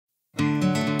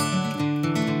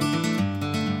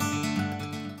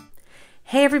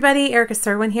Hey everybody, Erica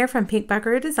Serwin here from Pink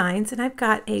Buckaroo Designs, and I've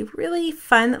got a really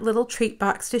fun little treat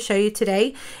box to show you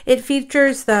today. It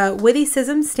features the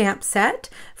Witty-cisims stamp set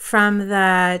from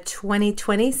the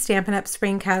 2020 Stampin' Up!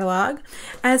 Spring catalog,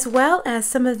 as well as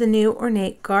some of the new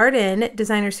Ornate Garden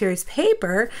Designer Series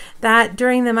paper that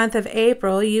during the month of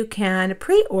April you can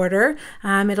pre-order.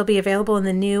 It'll be available in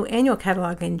the new annual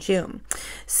catalog in June.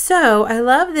 So I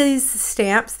love these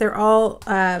stamps. They're all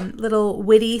little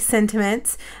witty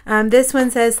sentiments. This one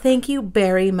says, "Thank you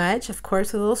very much," of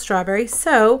course, with a little strawberry.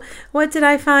 So what did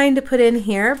I find to put in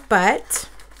here but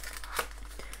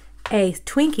a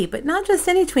Twinkie? But not just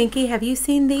any Twinkie. Have you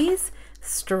seen these?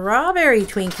 Strawberry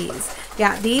Twinkies.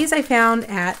 Yeah, these I found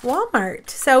at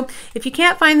Walmart. So if you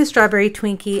can't find the strawberry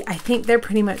Twinkie, I think they're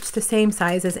pretty much the same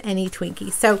size as any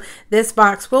Twinkie. So this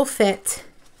box will fit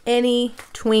any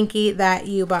Twinkie that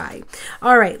you buy.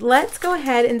 All right, let's go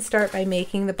ahead and start by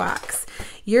making the box.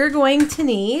 You're going to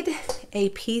need a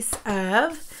piece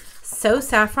of So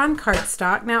Saffron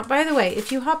cardstock. Now, by the way,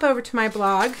 if you hop over to my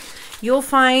blog, you'll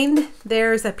find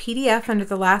there's a PDF under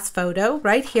the last photo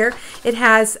right here. It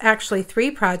has actually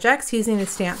 3 projects using the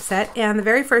stamp set, and the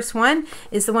very first one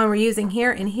is the one we're using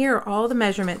here, and here are all the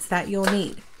measurements that you'll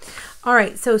need. All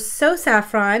right, so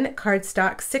Saffron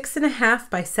cardstock, 6.5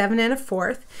 by 7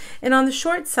 1/4, and on the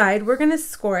short side, we're going to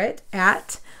score it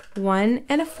at 1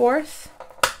 1/4,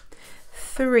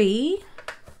 3,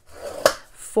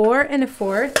 4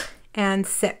 1/4, and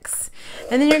 6.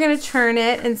 And then you're going to turn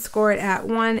it and score it at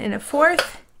 1 1/4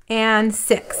 and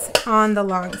 6 on the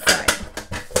long side.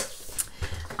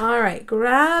 All right,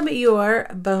 grab your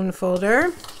bone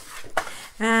folder,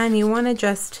 and you want to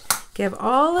just give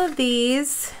all of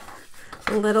these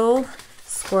little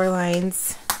score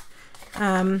lines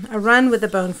a run with the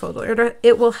bone folder.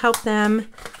 It will help them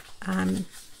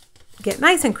get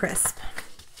nice and crisp.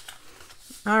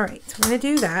 All right, so we're going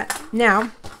to do that.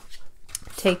 Now,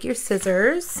 take your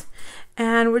scissors,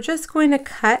 and we're just going to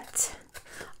cut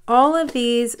all of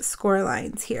these score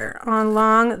lines here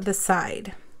along the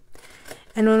side.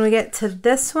 And when we get to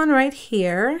this one right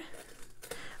here,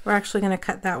 we're actually going to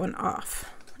cut that one off.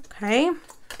 Okay?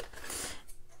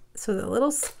 So the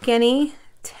little skinny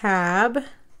tab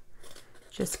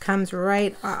just comes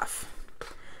right off.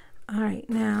 All right,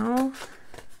 now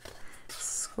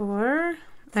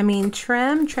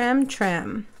trim, trim,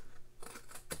 trim.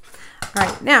 All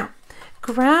right, now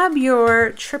grab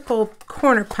your triple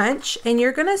corner punch, and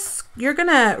you're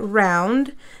gonna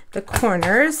round the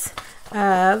corners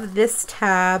of this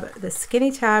tab, the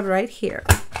skinny tab right here.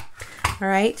 All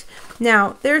right,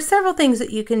 now there are several things that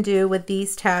you can do with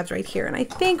these tabs right here, and I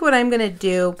think what I'm going to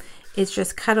do is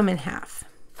just cut them in half.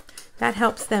 That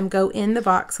helps them go in the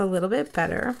box a little bit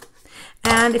better.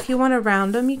 And if you want to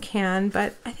round them, you can,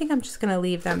 but I think I'm just going to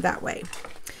leave them that way.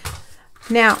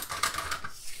 Now,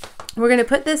 we're going to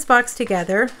put this box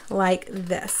together like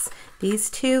this.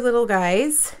 These two little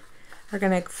guys are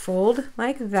going to fold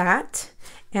like that,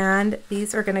 and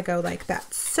these are going to go like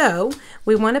that. So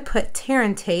we want to put tear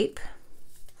and tape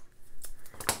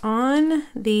on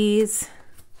these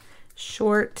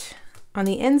on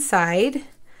the inside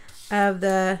of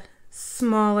the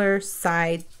smaller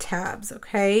side tabs,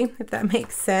 okay, if that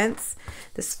makes sense.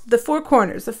 The 4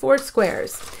 corners, the 4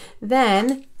 squares.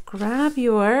 Then grab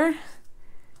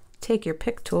take your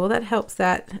pick tool. That helps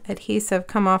that adhesive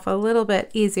come off a little bit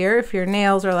easier if your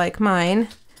nails are like mine.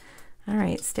 All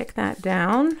right, stick that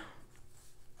down.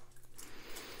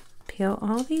 Peel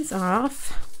all these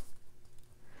off.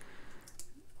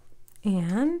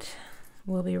 And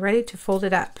we'll be ready to fold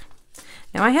it up.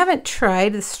 Now, I haven't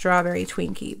tried the strawberry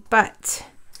Twinkie, but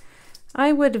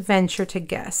I would venture to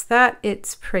guess that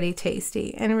it's pretty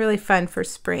tasty and really fun for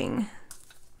spring.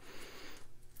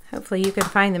 Hopefully you can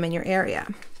find them in your area.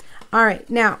 All right,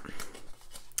 now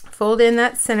fold in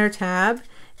that center tab,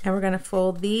 and we're going to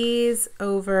fold these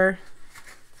over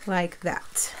like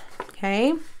that.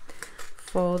 Okay,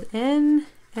 fold in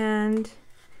and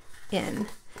in.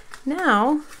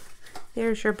 Now,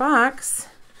 there's your box,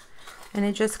 and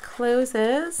it just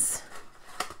closes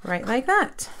right like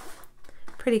that.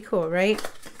 Pretty cool, right?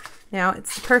 Now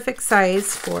it's the perfect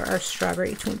size for our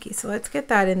strawberry Twinkie. So let's get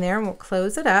that in there, and we'll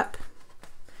close it up.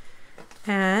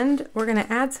 And we're going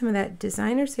to add some of that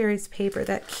Designer Series paper,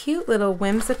 that cute little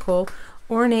whimsical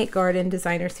Ornate Garden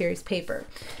Designer Series paper.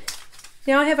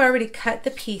 Now I have already cut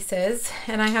the pieces,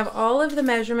 and I have all of the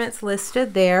measurements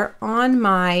listed there on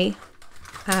my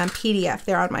PDF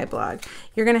there on my blog.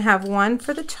 You're going to have one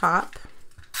for the top.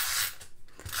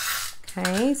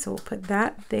 Okay, so we'll put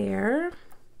that there.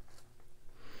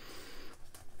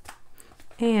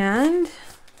 And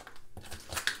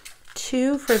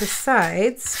 2 for the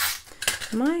sides.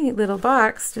 My little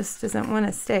box just doesn't want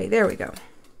to stay. There we go.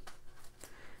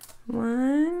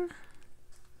 One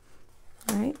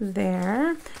right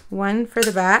there. One for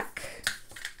the back.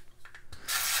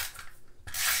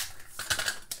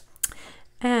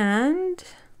 And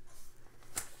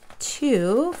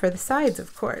two for the sides,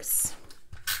 of course.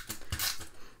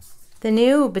 The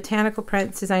new Botanical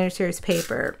Prints Designer Series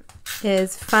paper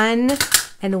is fun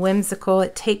and whimsical.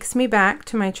 It takes me back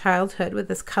to my childhood with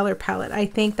this color palette. I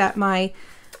think that my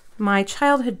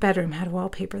childhood bedroom had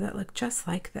wallpaper that looked just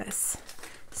like this.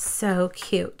 So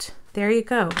cute. There you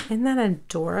go. Isn't that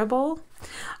adorable?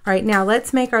 All right, now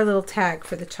let's make our little tag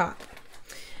for the top.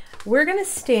 We're going to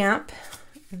stamp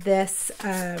this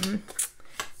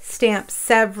stamp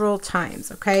several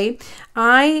times, okay?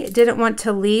 I didn't want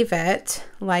to leave it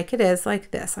like it is,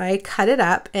 like this. I cut it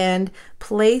up and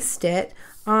placed it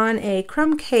on a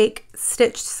crumb cake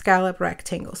stitched scallop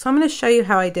rectangle. So I'm going to show you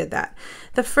how I did that.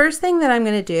 The first thing that I'm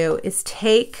going to do is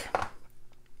take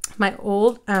my my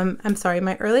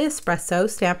early espresso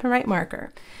Stampin' Write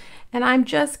marker, and I'm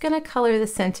just going to color the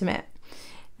sentiment.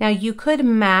 Now you could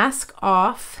mask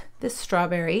off the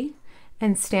strawberry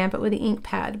and stamp it with the ink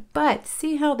pad, but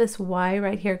see how this Y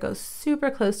right here goes super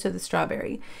close to the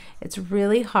strawberry. It's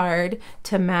really hard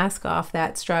to mask off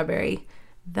that strawberry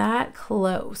that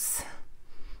close.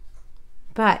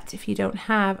 But if you don't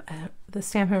have the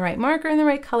Stampin' Write marker in the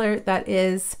right color, that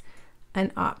is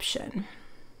an option.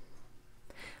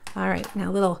 All right, now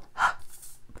a little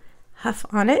huff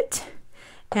on it,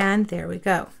 and there we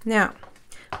go. Now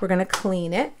we're going to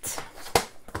clean it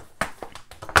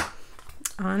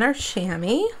on our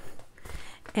chamois,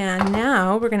 and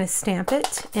now we're going to stamp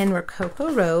it in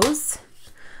Rococo Rose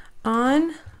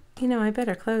on, you know, I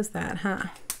better close that, huh?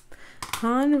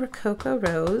 On Rococo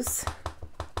Rose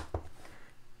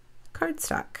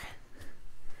cardstock.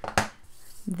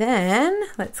 Then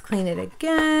let's clean it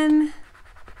again,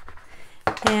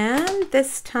 and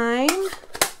this time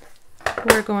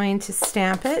we're going to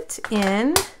stamp it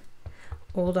in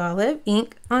Old Olive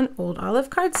ink on Old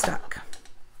Olive cardstock.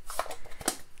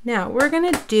 Now we're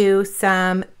going to do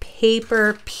some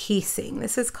paper piecing.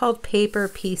 This is called paper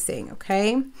piecing,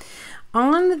 okay?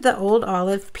 On the Old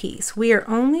Olive piece, we are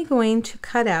only going to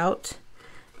cut out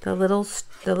the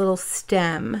little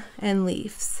stem and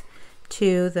leaves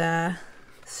to the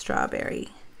strawberry.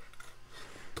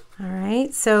 All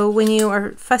right, so when you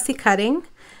are fussy cutting,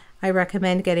 I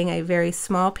recommend getting a very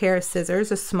small pair of scissors,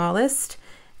 the smallest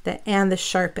and the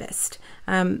sharpest.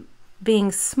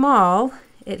 Being small,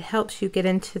 it helps you get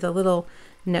into the little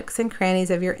nooks and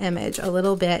crannies of your image a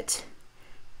little bit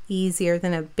easier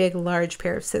than a big, large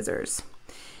pair of scissors.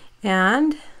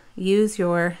 And use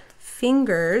your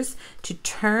fingers to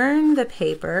turn the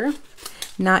paper,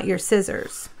 not your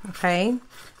scissors, okay?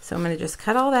 So I'm going to just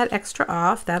cut all that extra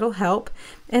off. That'll help.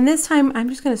 And this time I'm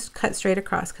just going to cut straight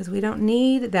across because we don't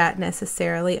need that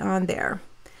necessarily on there,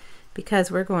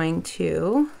 because we're going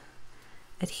to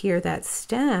adhere that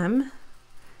stem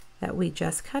that we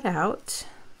just cut out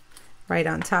right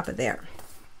on top of there.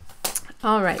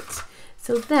 All right,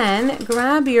 so then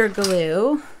grab your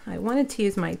glue. I wanted to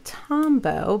use my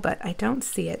Tombow, but I don't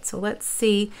see it. So let's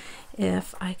see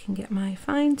if I can get my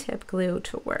fine tip glue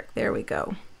to work. There we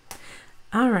go.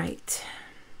 All right.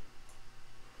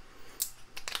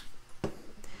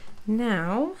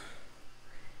 Now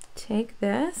take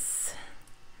this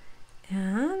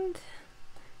and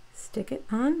stick it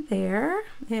on there,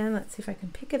 and let's see if I can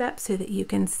pick it up so that you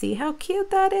can see how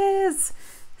cute that is.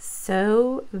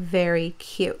 So very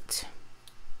cute.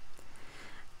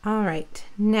 All right,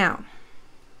 now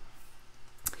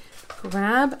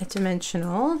grab a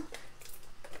dimensional.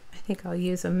 I think I'll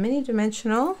use a mini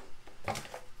dimensional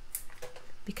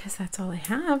because that's all I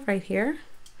have right here.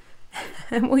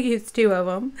 And we'll use two of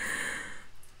them.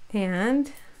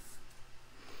 And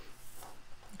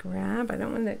grab, I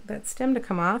don't want that stem to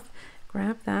come off,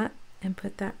 grab that and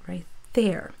put that right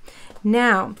there.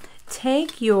 Now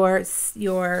take your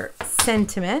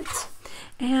sentiment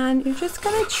and you're just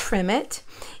going to trim it.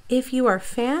 If you are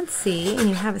fancy and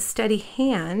you have a steady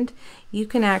hand, you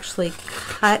can actually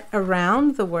cut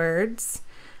around the words.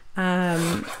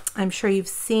 I'm sure you've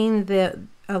seen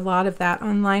a lot of that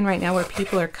online right now where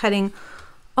people are cutting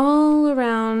all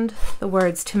around the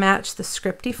words to match the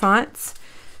scripty fonts.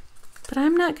 But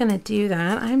I'm not going to do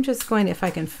that. I'm just going to, if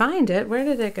I can find it, where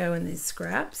did it go in these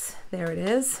scraps? There it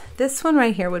is. This one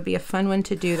right here would be a fun one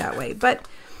to do that way. But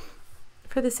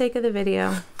for the sake of the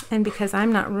video, and because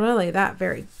I'm not really that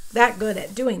good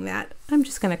at doing that, I'm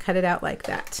just going to cut it out like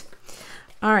that.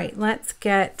 All right, let's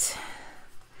get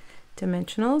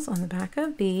dimensionals on the back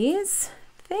of these.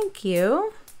 Thank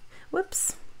you.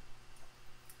 Whoops.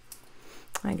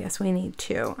 I guess we need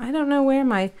 2. I don't know where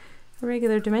my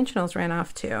regular dimensionals ran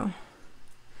off to.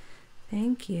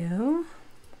 Thank you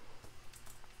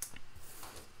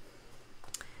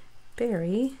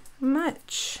very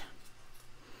much.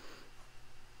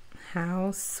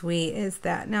 How sweet is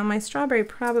that? Now my strawberry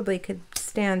probably could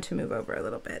stand to move over a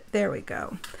little bit. There we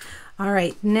go. All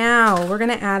right, now we're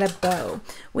gonna add a bow.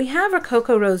 We have a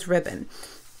cocoa rose ribbon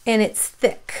and it's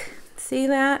thick. See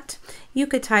that? You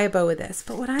could tie a bow with this,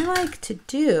 but what I like to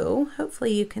do,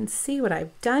 hopefully you can see what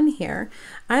I've done here,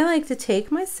 I like to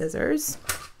take my scissors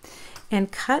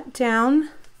and cut down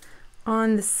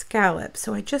on the scallop.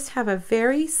 So I just have a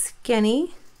very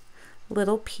skinny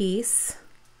little piece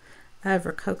of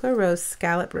Rococo Rose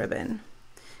scallop ribbon,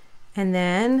 and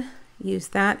then use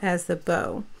that as the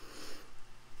bow.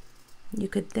 You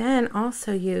could then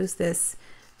also use this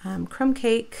crumb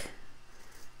cake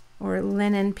or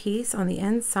linen piece on the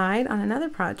inside on another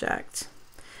project.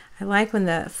 I like when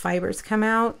the fibers come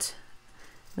out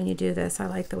when you do this. I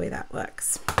like the way that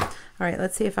looks. All right,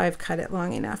 let's see if I've cut it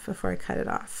long enough before I cut it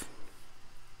off.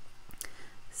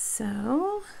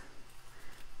 So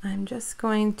I'm just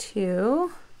going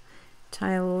to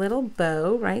tie a little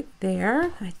bow right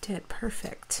there. I did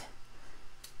perfect.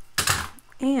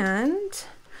 And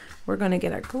we're going to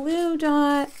get a glue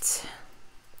dot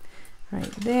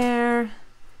right there.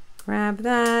 Grab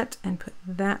that and put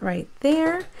that right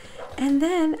there. And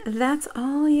then that's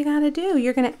all you got to do.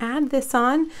 You're going to add this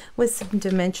on with some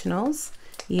dimensionals.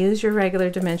 Use your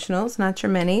regular dimensionals, not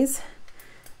your minis.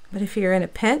 But if you're in a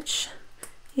pinch,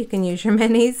 you can use your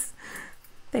minis.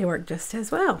 They work just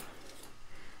as well.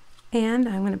 And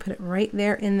I'm going to put it right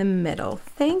there in the middle.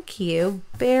 Thank you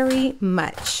very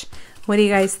much. What do you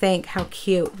guys think? How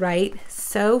cute, right?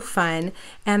 So fun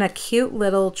and a cute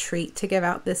little treat to give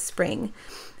out this spring.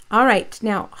 All right,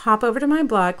 now hop over to my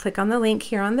blog, click on the link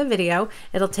here on the video.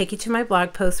 It'll take you to my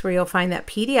blog post where you'll find that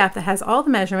PDF that has all the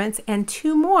measurements and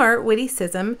 2 more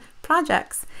Witty-cism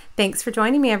projects. Thanks for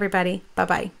joining me, everybody.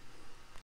 Bye-bye.